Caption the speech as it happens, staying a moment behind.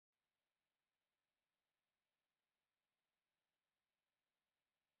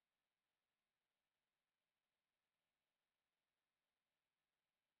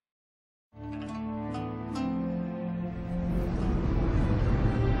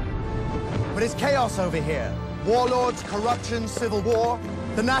but it's chaos over here. Warlords, corruption, civil war.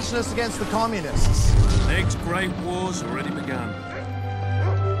 The nationalists against the communists. The next great war's already begun.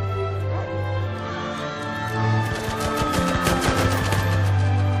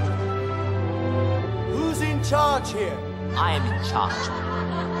 Who's in charge here? I am in charge.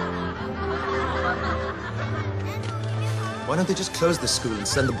 Why don't they just close the school and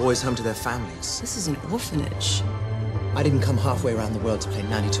send the boys home to their families? This is an orphanage. I didn't come halfway around the world to play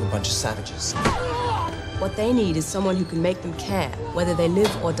nanny to a bunch of savages. What they need is someone who can make them care, whether they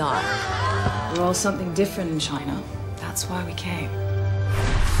live or die. We're all something different in China. That's why we came.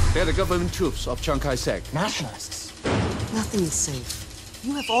 They're the government troops of Chiang Kai-shek. Nationalists. Nothing is safe.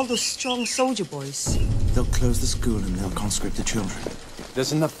 You have all those strong soldier boys. They'll close the school and they'll conscript the children.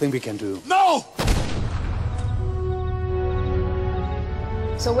 There's nothing we can do. No!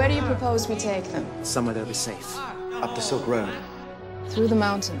 So where do you propose we take them? Somewhere they'll be safe. Up the Silk Road. Through the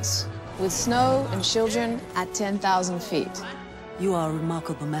mountains, with snow and children at 10,000 feet. You are a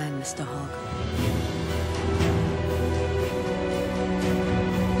remarkable man, Mr. Hogg.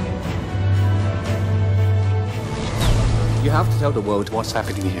 You have to tell the world what's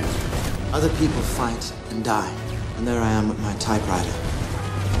happening here. Other people fight and die. And there I am with my typewriter.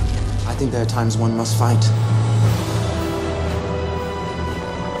 I think there are times one must fight.